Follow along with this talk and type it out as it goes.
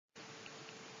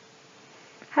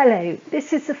Hello,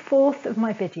 this is the fourth of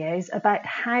my videos about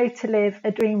how to live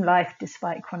a dream life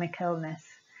despite chronic illness.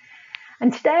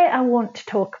 And today I want to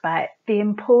talk about the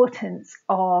importance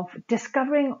of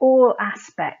discovering all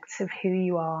aspects of who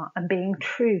you are and being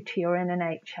true to your inner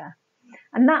nature.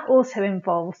 And that also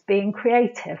involves being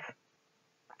creative.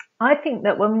 I think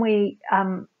that when we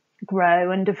grow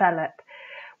and develop,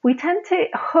 we tend to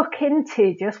hook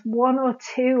into just one or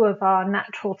two of our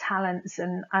natural talents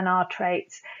and our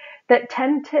traits that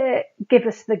tend to give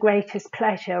us the greatest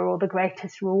pleasure or the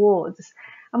greatest rewards.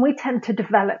 And we tend to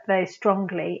develop those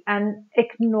strongly and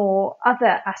ignore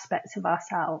other aspects of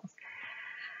ourselves.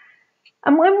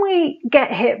 And when we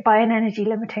get hit by an energy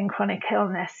limiting chronic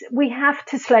illness, we have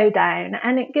to slow down,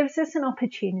 and it gives us an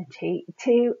opportunity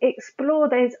to explore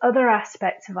those other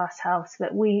aspects of ourselves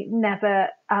that we never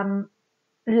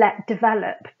let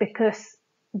develop because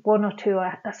one or two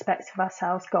aspects of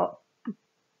ourselves got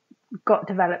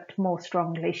developed more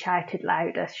strongly, shouted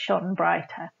louder, shone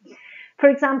brighter. For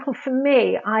example, for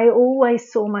me, I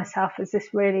always saw myself as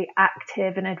this really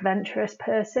active and adventurous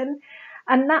person.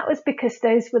 And that was because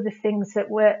those were the things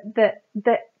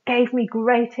that gave me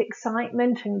great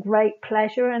excitement and great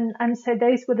pleasure. And so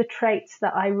those were the traits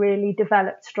that I really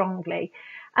developed strongly.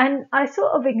 And I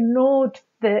sort of ignored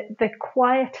the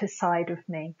quieter side of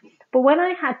me. But when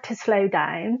I had to slow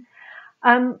down,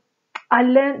 I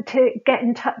learned to get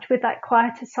in touch with that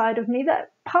quieter side of me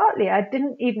that partly I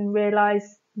didn't even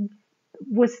realize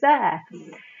was there.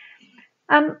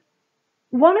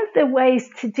 One of the ways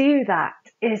to do that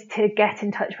is to get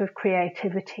in touch with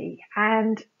creativity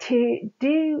and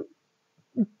to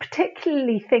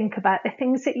particularly think about the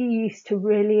things that you used to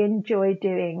really enjoy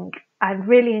doing and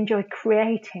really enjoy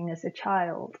creating as a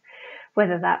child,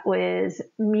 whether that was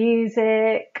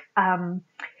music,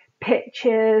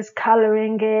 pictures,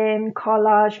 colouring in,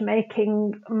 collage,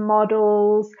 making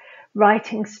models,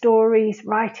 writing stories,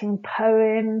 writing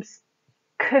poems,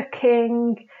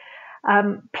 cooking,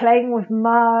 playing with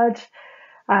mud,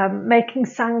 making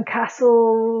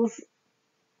sandcastles,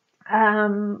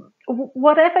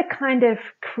 whatever kind of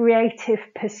creative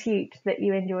pursuit that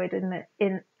you enjoyed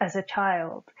in as a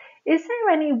child. Is there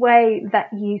any way that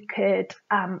you could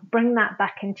bring that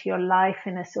back into your life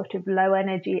in a sort of low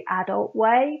energy adult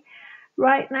way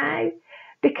right now?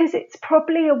 Because it's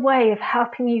probably a way of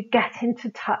helping you get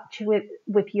into touch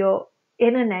with your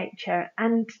inner nature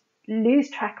and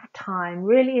lose track of time,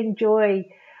 really enjoy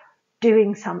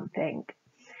doing something.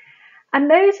 And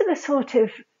those are the sort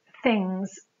of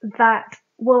things that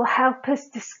will help us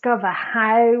discover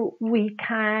how we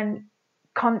can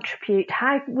contribute,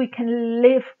 how we can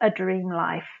live a dream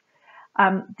life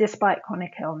despite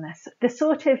chronic illness. The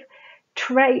sort of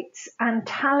traits and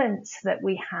talents that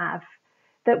we have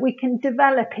that we can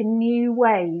develop in new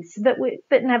ways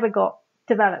that never got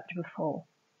developed before.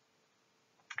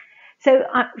 So,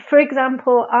 for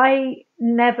example, I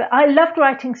loved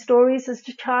writing stories as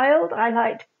a child. I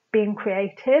liked being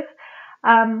creative.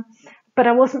 But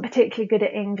I wasn't particularly good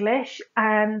at English,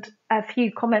 and a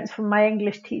few comments from my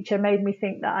English teacher made me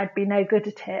think that I'd be no good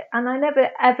at it. And I never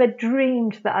ever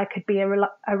dreamed that I could be a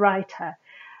writer.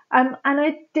 And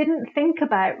I didn't think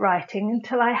about writing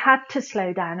until I had to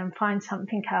slow down and find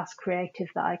something else creative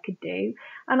that I could do.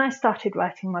 And I started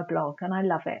writing my blog, and I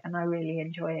love it and I really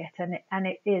enjoy it. And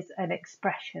it is an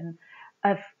expression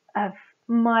of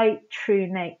my true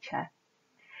nature.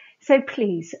 So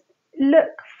please look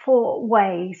for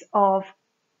ways of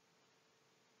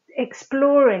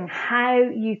exploring how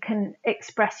you can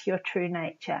express your true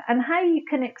nature and how you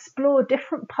can explore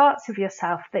different parts of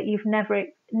yourself that you've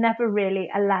never really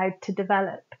allowed to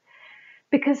develop.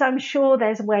 Because I'm sure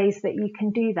there's ways that you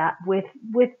can do that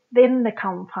within the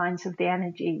confines of the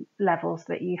energy levels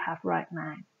that you have right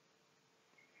now.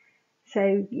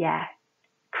 So yeah,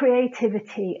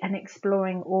 creativity and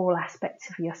exploring all aspects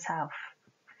of yourself.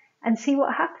 And see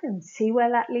what happens, see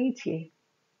where that leads you.